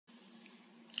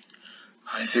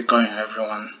How's it going,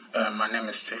 everyone? My name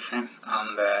is Stephen,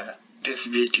 and this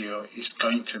video is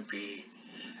going to be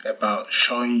about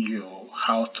showing you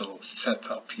how to set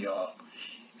up your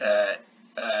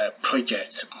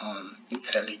project on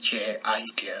Intellij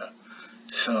IDEA.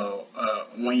 So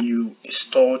when you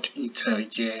installed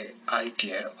Intellij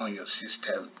IDEA on your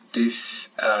system, this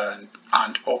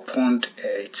and opened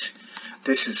it,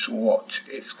 this is what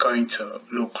it's going to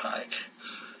look like.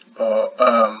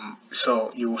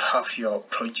 So you have your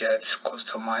projects,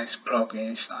 customized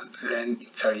plugins, and learn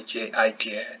Intellij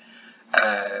IDEA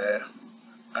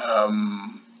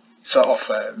sort of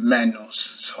menus.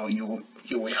 So you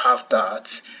will have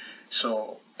that.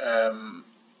 So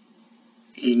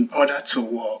in order to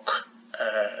work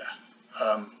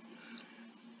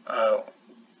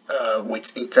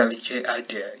with Intellij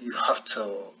IDEA, you have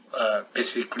to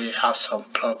basically have some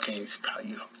plugins that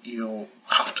you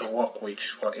have to work with.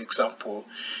 For example,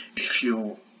 if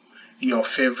your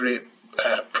favorite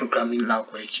programming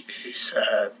language is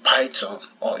Python,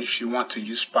 or if you want to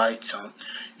use Python,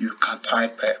 you can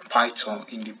type Python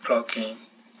in the plugin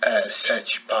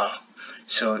search bar.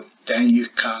 So then you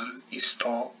can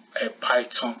install a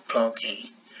Python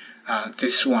plugin, and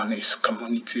this one is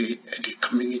the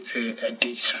community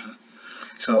edition.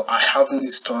 So I haven't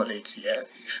installed it yet.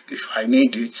 If I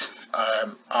need it,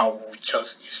 I will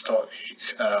just install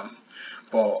it,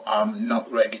 but I'm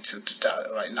not ready to do that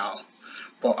right now.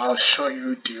 But I'll show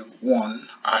you the one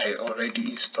I already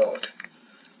installed,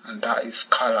 and that is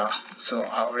Scala. So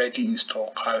I already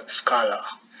installed Scala.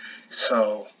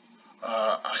 So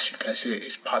as you can see,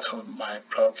 it's part of my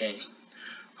plugin,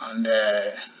 and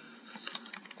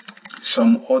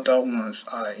some other ones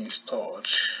I installed.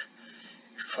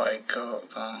 If I go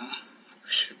down, I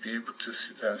should be able to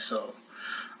see them. So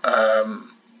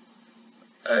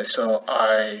so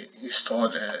I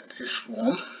installed this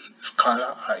one,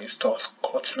 Scala. I installed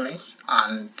Kotlin,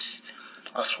 and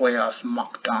as well as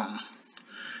Markdown.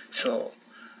 So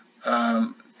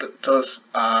those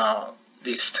are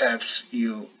the steps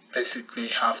you basically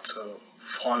have to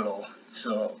follow.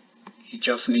 So you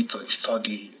just need to install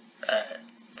the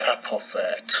type of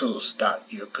tools that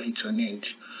you're going to need.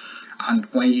 And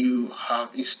when you have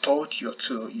installed your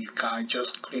tool, you can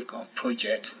just click on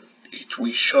project. It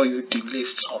will show you the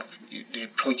list of the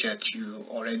projects you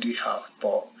already have.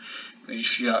 But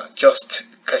if you are just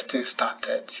getting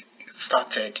started,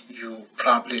 you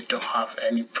probably don't have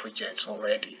any projects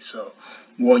already. So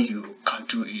what you can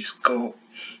do is go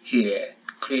here,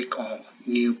 click on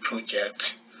new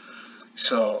project.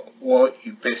 So what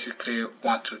you basically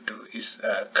want to do is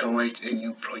create a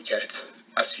new project.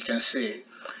 As you can see,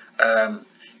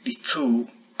 the tool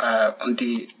on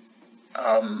the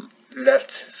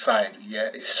left side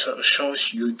here, it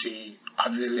shows you the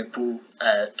available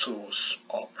tools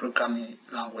or programming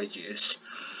languages.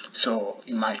 So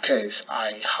in my case,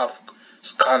 I have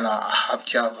Scala, I have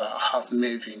Java, I have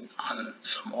Maven, and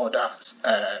some other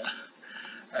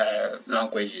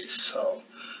languages. So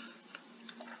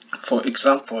for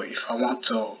example, if I want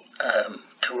to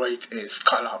create a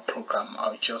Scala program,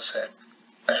 I'll just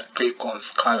click on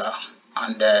Scala,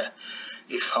 and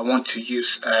if I want to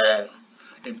use a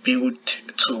build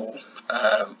tool,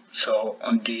 so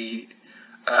on the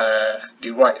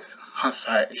right hand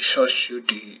side, it shows you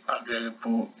the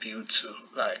available build tool.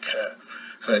 Like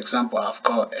for example, I've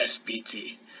got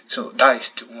SBT, so that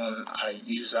is the one I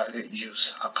usually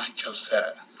use. I can just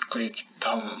click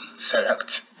that one,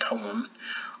 select that one,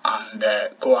 and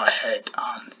go ahead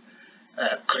and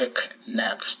click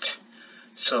next.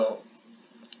 So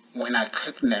when I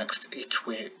click next, it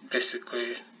will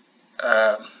basically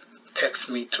take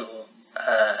me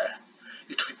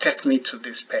to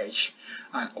this page,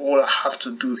 and all I have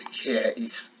to do here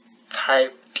is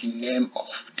type the name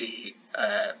of the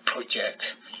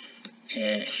project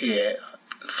here.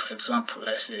 For example,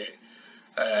 let's say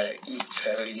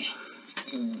Intellij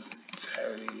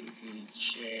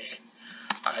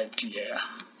IDEA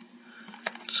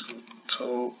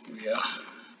tutorial.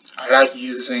 I like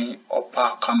using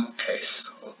upper camercase.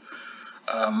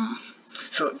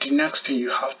 So the next thing you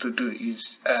have to do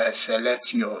is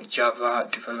select your Java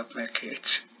development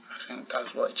kit. I think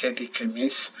that's what JDK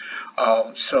means.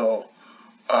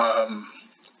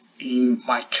 In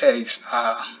my case,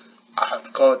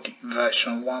 I've got the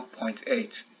version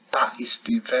 1.8. That is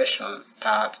the version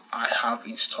that I have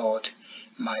installed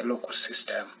in my local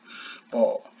system.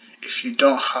 But if you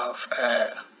don't have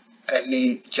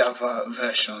any Java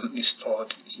version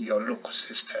installed in your local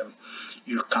system,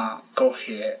 you can go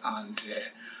here and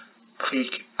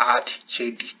click add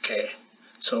JDK.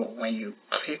 So when you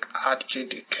click add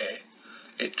JDK,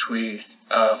 it will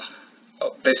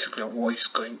basically what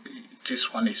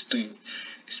this one is doing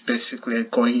is basically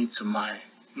going to my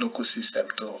local system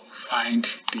to find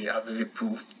the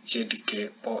available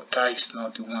JDK, but that is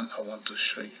not the one I want to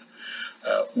show you.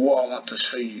 What I want to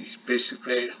show you is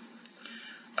basically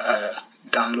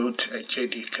download a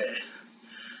JDK,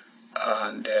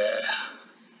 and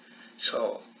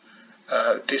so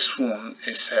this one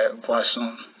is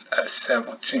version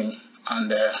 17,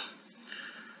 and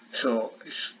so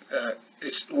it's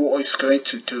what it's going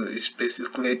to do is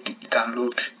basically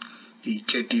download the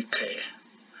JDK,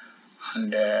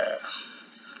 and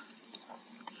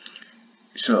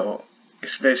so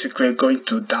it's basically going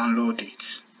to download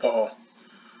it. But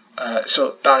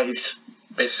so that is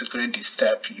basically the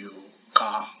step you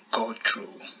can go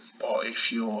through. But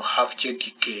if you have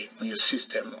JDK on your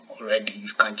system already,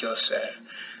 you can just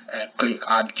click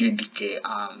add JDK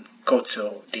and go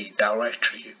to the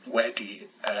directory where the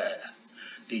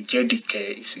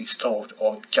JDK is installed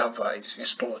or Java is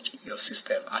installed in your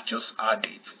system, and just add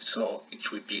it, so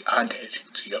it will be added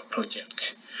to your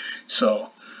project.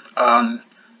 So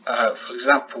for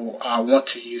example, I want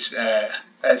to use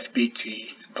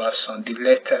SBT version. The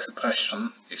latest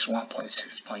version is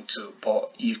 1.6.2,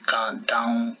 but you can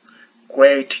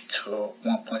downgrade to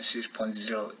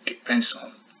 1.6.0, depends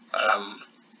on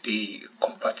the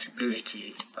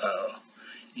compatibility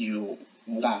you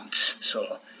want.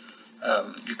 So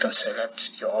you can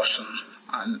select your option,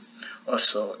 and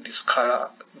also the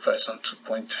Scala version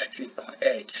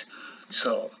 2.13.8.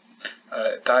 So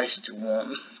that is the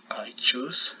one I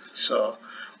choose. So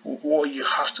what you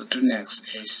have to do next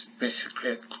is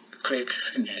basically click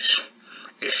finish.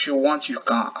 If you want, you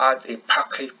can add a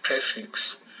package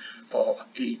prefix, but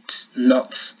it's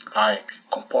not like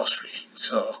compulsory.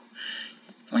 So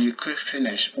when you click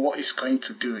finish, what it's going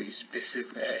to do is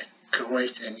basically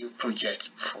create a new project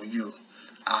for you,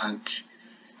 and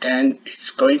then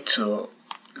it's going to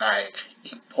like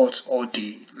import all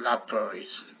the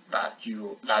libraries that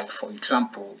you like. For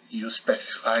example, you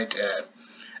specified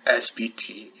SBT,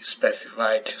 you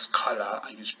specified Scala,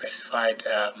 and you specified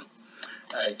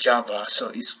Java, so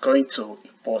it's going to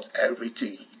import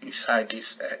everything inside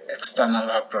these external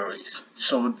libraries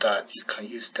so that you can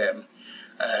use them,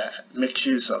 make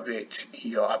use of it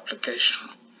in your application.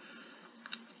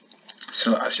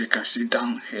 So as you can see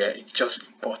down here, it's just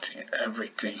importing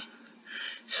everything.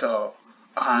 So,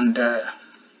 and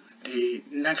the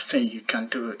next thing you can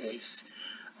do is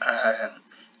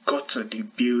go to the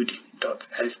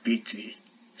build.sbt.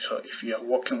 So if you are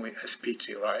working with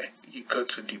SBT, right, you go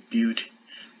to the build.sbt.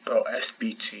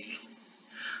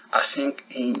 I think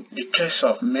in the case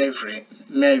of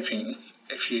Maven,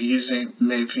 if you're using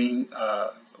Maven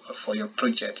for your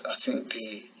project, I think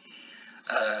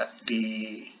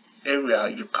the area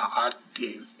you can add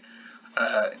the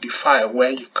file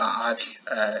where you can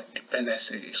add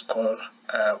dependency is called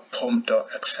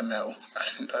pom.xml. I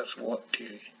think that's what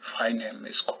the file name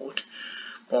is called.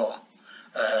 But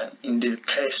in the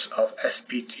case of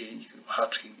SBT, you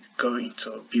have to go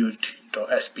into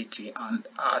build.sbt and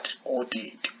add all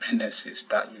the dependencies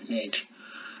that you need.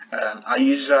 I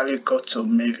usually go to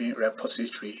Maven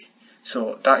Repository,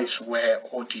 so that is where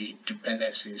all the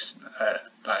dependencies,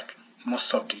 like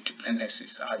most of the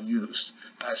dependencies are used.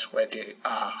 That's where they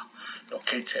are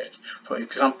located. For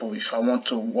example, if I want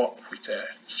to work with a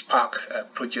Spark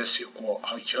project SQL,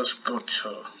 I'll just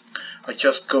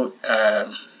go,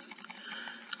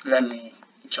 let me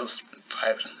just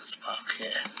type Spark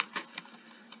here.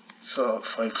 So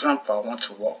for example, I want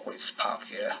to work with Spark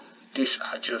here. These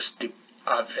are just the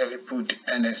available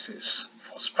dependencies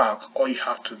for Spark. All you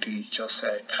have to do is just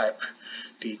type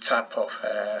the type of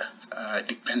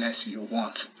dependency you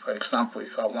want. For example,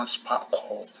 if I want Spark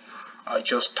Core, I'll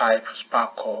just type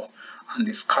Spark Core, and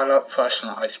the Scala version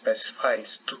I specify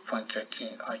is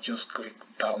 2.13. I just click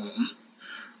that one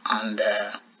and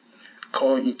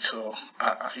go into,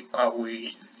 I will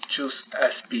choose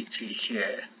SBT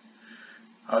here.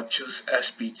 I'll choose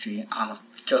SBT and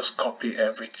just copy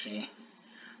everything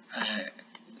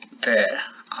there,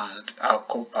 and I'll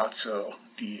go back to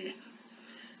the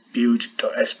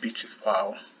build.sbt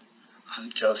file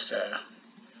and just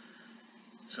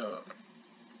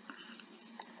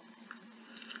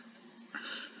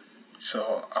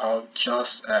so I'll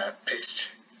just paste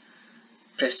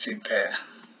it there.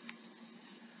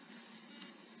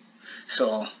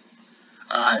 So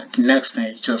the next thing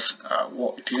is just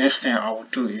the next thing I will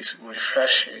do is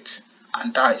refresh it,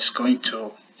 and that is going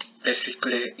to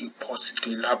basically import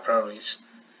the libraries.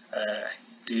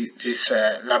 This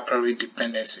library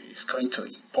dependency is going to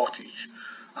import it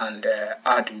and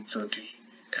add it to the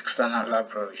external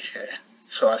library here.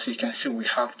 So as you can see, we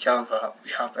have Java,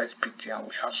 we have SBT, and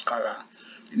we have Scala.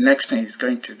 The next thing it's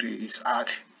going to do is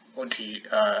add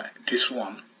this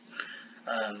one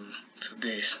to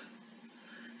this.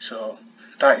 So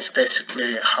that is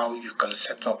basically how you can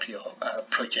set up your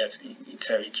project in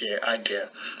Intellij IDEA.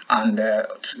 And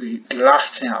the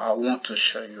last thing I want to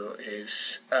show you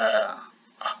is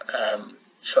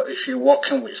so if you're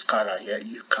working with Scala, yeah,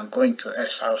 you can go into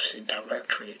SRC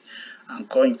directory and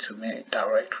go into main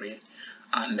directory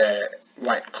and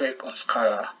right click on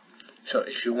Scala. So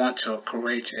if you want to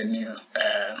create a new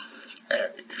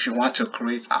if you want to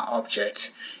create an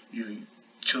object, you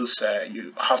choose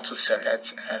you have to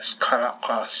select a Scala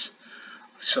class.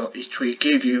 So it will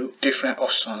give you different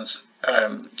options.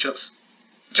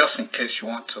 Just in case you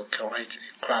want to create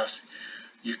a class,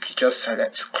 you can just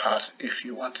select class. If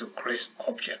you want to create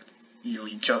object, you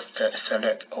will just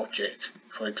select object.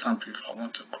 For example, if I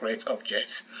want to create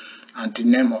object, and the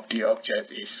name of the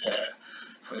object is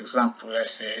for example,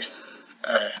 let's say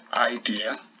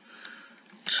idea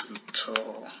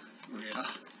tutorial.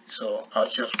 So I'll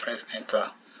just press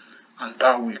enter, and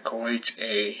that will create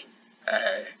a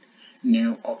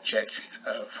new object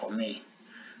for me.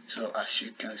 So as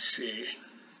you can see,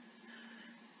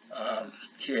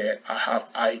 here I have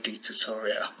ID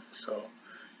tutorial. So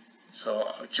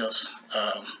I'll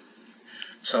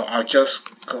just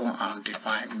go and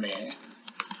define main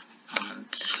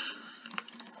and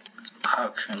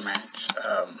argument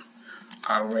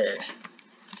array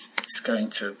is going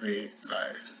to be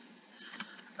like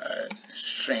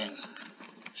string.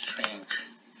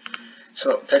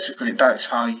 So basically that's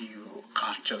how you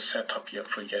can just set up your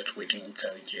project within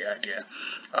Intellij IDEA.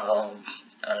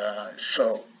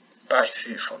 So that's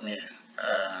it for me.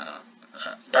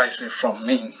 That's it from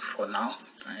me for now.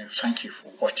 Thank you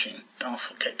for watching. Don't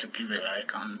forget to give a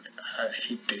like and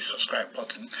hit the subscribe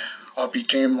button. I'll be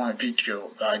doing more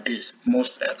video like this,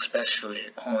 most especially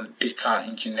on data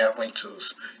engineering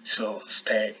tools, so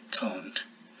stay tuned.